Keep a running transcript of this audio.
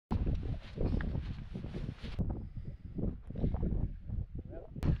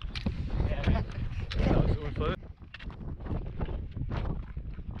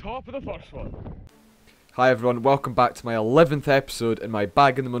Top of the first one. Hi everyone, welcome back to my 11th episode in my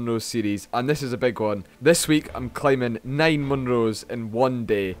Bag in the Munro series, and this is a big one. This week I'm climbing 9 Munros in one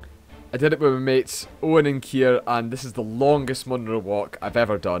day. I did it with my mates Owen and Keir, and this is the longest Munro walk I've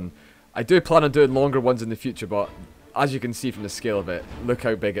ever done. I do plan on doing longer ones in the future, but as you can see from the scale of it, look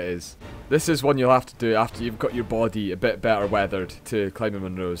how big it is. This is one you'll have to do after you've got your body a bit better weathered to climb the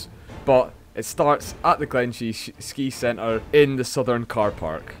Munros. But it starts at the Glenshee ski centre in the southern car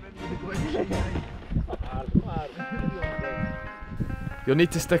park. You'll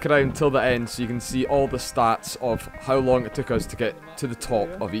need to stick around till the end so you can see all the stats of how long it took us to get to the top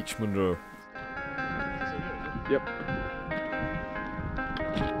of each Munro. Yep.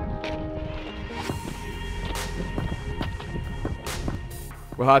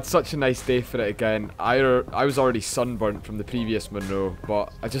 We had such a nice day for it again. I was already sunburnt from the previous Munro,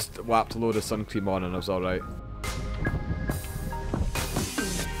 but I just whapped a load of sun cream on and I was alright.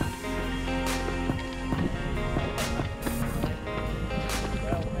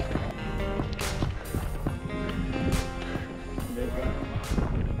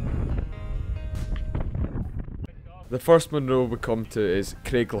 The first Munro we come to is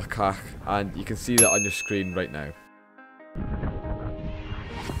Creag Leacach, and you can see that on your screen right now.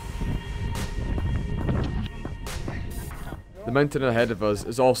 The mountain ahead of us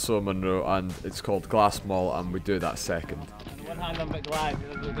is also a Munro, and it's called Glas Maol, and we do that second.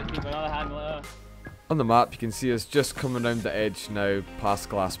 On the map you can see us just coming around the edge now past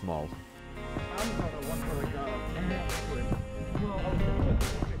Glas Maol.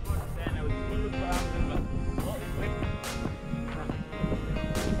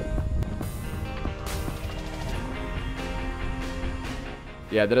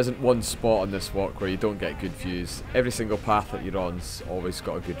 Yeah, there isn't one spot on this walk where you don't get good views. Every single path that you're on's always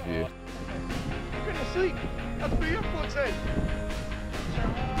got a good view. For goodness sake, that's where your foot's in.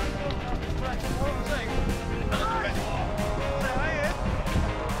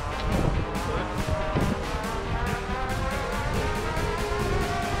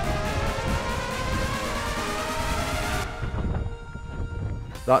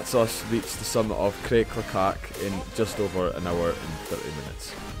 That's us reached the summit of Creag Leacach in just over an hour and 30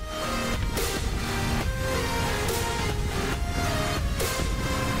 minutes.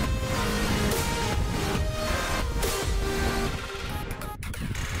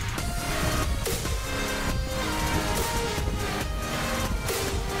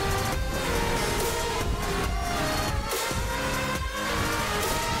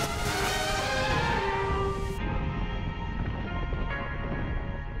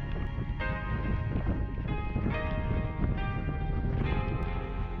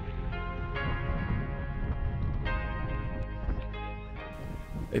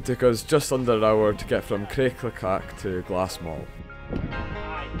 It took us just under an hour to get from Creag Leacach to Glas Maol.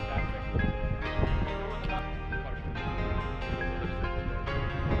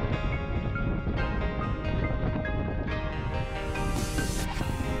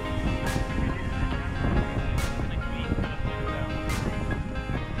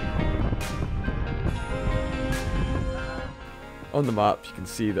 On the map you can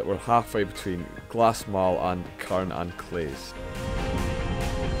see that we're halfway between Glas Maol and Cairn of Claise.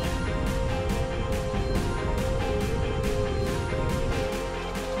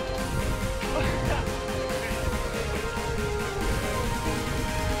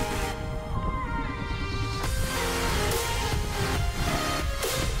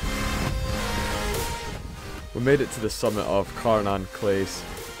 We made it to the summit of Cairn of Claise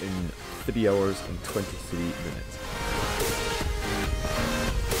in 3 hours and 23 minutes.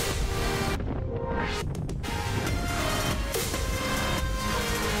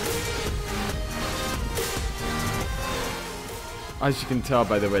 As you can tell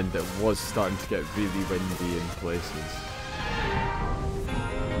by the wind, it was starting to get really windy in places.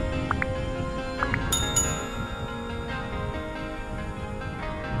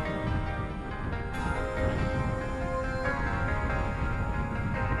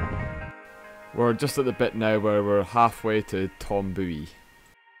 We're just at the bit now where we're halfway to Buidhe.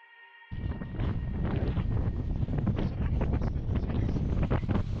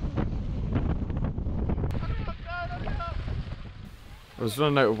 I was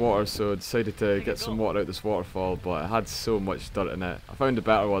running out of water, so I decided to get some water out this waterfall, but it had so much dirt in it. I found a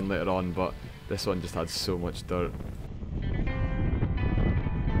better one later on, but this one just had so much dirt.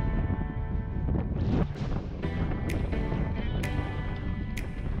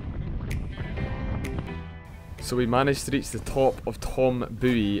 So we managed to reach the top of Tom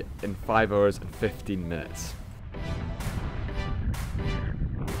Buidhe in 5 hours and 15 minutes.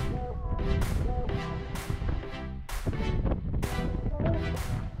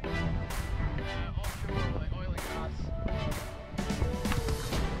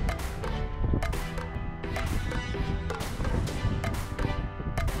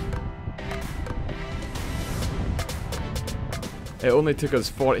 It only took us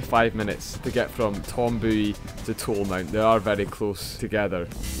 45 minutes to get from Tom Buidhe to Tolmount. They are very close together.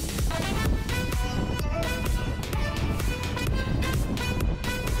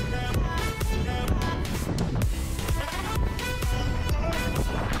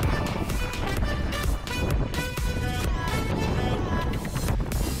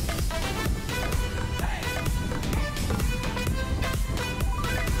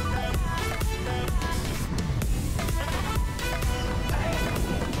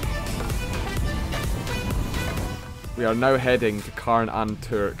 We are now heading to Carn and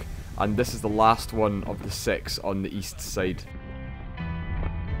Turic, and this is the last one of the 6 on the east side.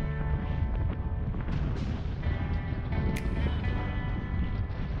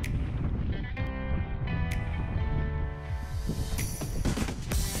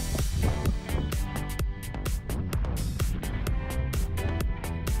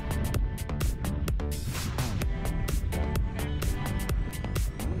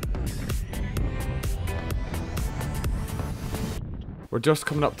 We're just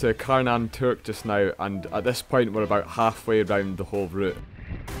coming up to Carn and Turic just now, and at this point we're about halfway around the whole route.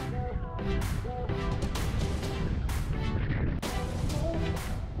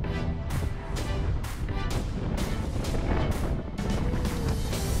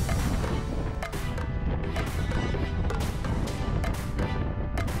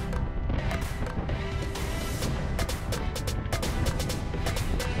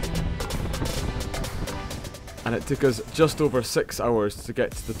 And it took us just over 6 hours to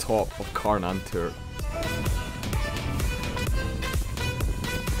get to the top of Carn and Turic.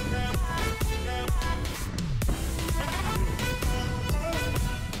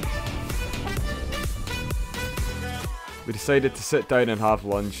 We decided to sit down and have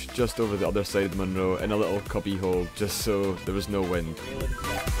lunch just over the other side of the Munro in a little cubby hole, just so there was no wind.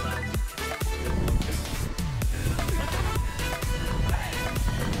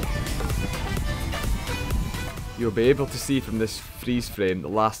 You'll be able to see from this freeze frame the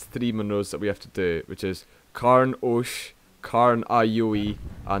last 3 Munros that we have to do, which is Carn Aosda, Carn Aosda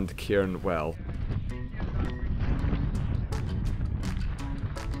and Cairnwell.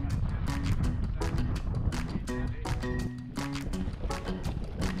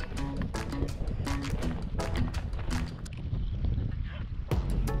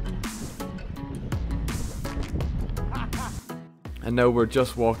 And now we're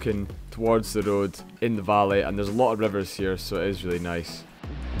just walking towards the road in the valley, and there's a lot of rivers here, so it is really nice.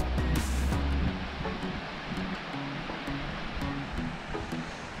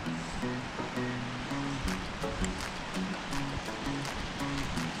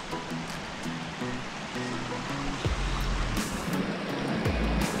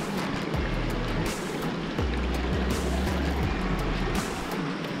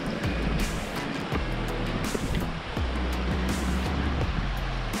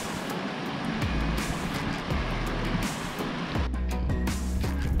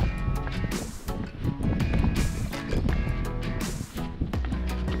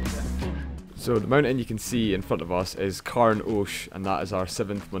 So the mountain you can see in front of us is Carn Aosda, and that is our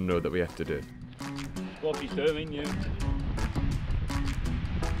 7th Munro that we have to do. What he's doing, you.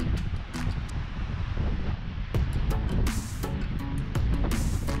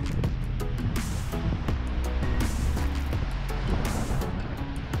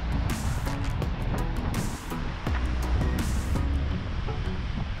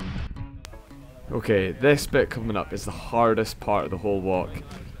 Okay, this bit coming up is the hardest part of the whole walk.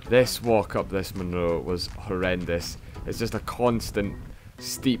 This walk up this Munro was horrendous. It's just a constant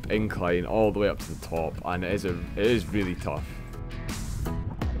steep incline all the way up to the top, and it is really tough.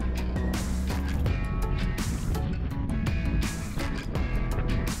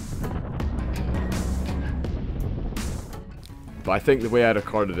 But I think the way I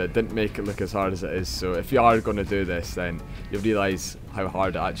recorded it didn't make it look as hard as it is, so if you are going to do this, then you'll realise how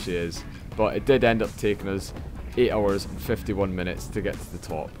hard it actually is. But it did end up taking us 8 hours and 51 minutes to get to the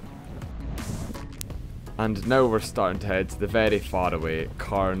top. And now we're starting to head to the very far away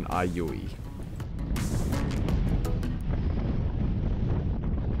Carn Aosda.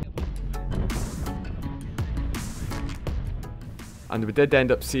 And we did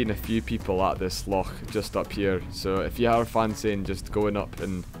end up seeing a few people at this loch just up here, so if you are fancying just going up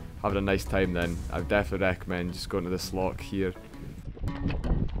and having a nice time, then I would definitely recommend just going to this lock here.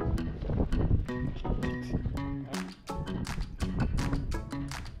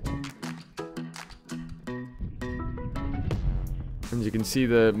 And you can see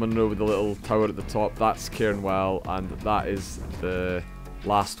the Munro with the little tower at the top. That's Cairnwell, and that is the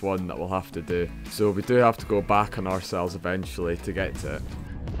last one that we'll have to do. So we do have to go back on ourselves eventually to get to it.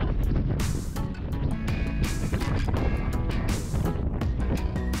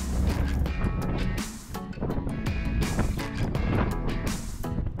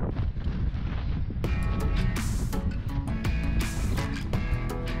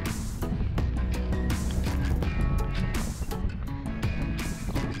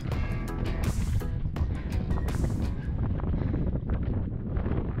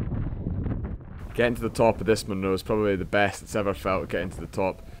 Getting to the top of this Munro is probably the best it's ever felt getting to the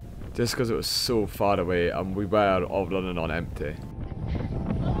top, just because it was so far away and we were all running on empty.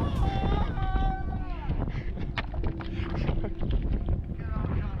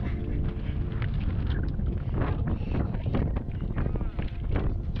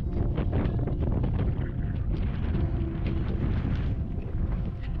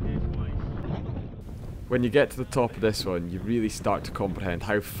 When you get to the top of this one, you really start to comprehend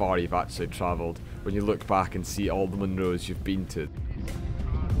how far you've actually travelled when you look back and see all the Munros you've been to.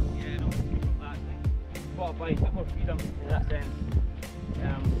 Yeah, no, what a bit more freedom in that sense.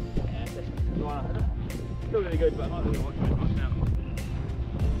 Still really good, but I'm not really watching it much now.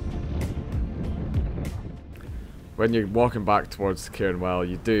 When you're walking back towards Cairnwell,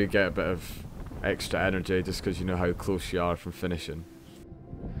 you do get a bit of extra energy just because you know how close you are from finishing.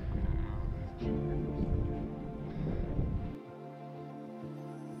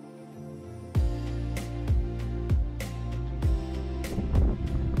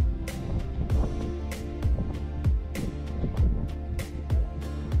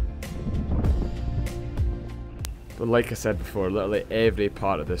 But like I said before, literally every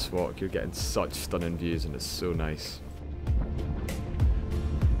part of this walk you're getting such stunning views and it's so nice.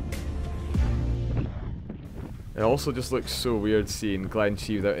 It also just looks so weird seeing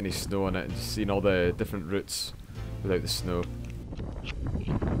Glenshee without any snow on it and just seeing all the different routes without the snow.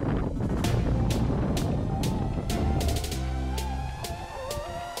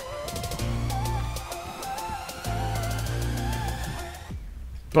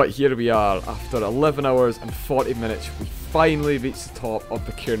 But here we are, after 11 hours and 40 minutes, we finally reached the top of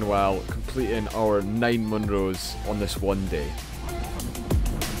the Cairnwell, completing our 9 Munros on this one day.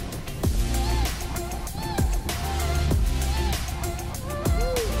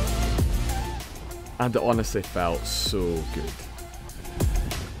 And it honestly felt so good.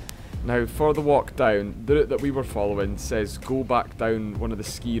 Now for the walk down, the route that we were following says go back down one of the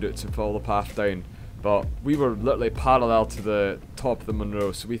ski routes and follow the path down. But we were literally parallel to the top of the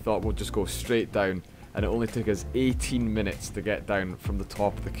Munro, so we thought we'll just go straight down, and it only took us 18 minutes to get down from the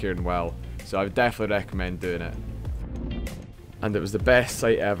top of the Cairnwell, so I would definitely recommend doing it. And it was the best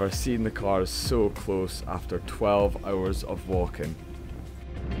sight ever, seeing the cars so close after 12 hours of walking.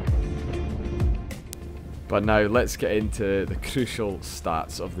 But now let's get into the crucial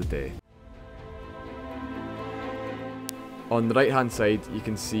stats of the day. On the right hand side you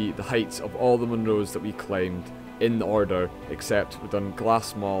can see the heights of all the Munros that we climbed in the order, except we've done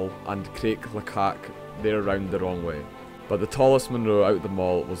Glas Maol and Creag Leacach, they're around the wrong way. But the tallest Munro out of them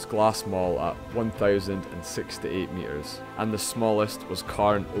all was Glas Maol at 1068 metres, and the smallest was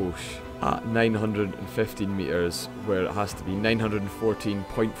Carn Aosda at 915 metres, where it has to be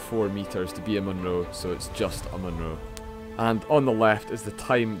 914.4 metres to be a Munro, so it's just a Munro. And on the left is the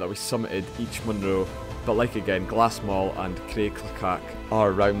time that we summited each Munro, but like again, Glas Maol and Creag Leacach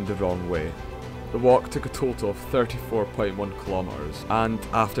are round the wrong way. The walk took a total of 34.1 kilometres, and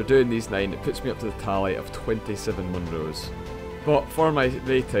after doing these 9 it puts me up to the tally of 27 Munros. But for my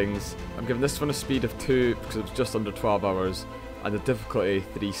ratings, I'm giving this one a speed of 2 because it was just under 12 hours, and the difficulty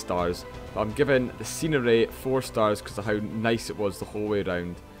 3 stars. But I'm giving the scenery 4 stars because of how nice it was the whole way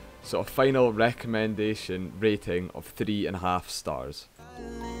around. So a final recommendation rating of 3.5 stars.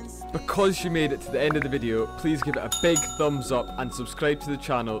 Because you made it to the end of the video, please give it a big thumbs up and subscribe to the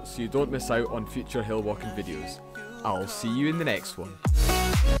channel so you don't miss out on future hill walking videos. I'll see you in the next one.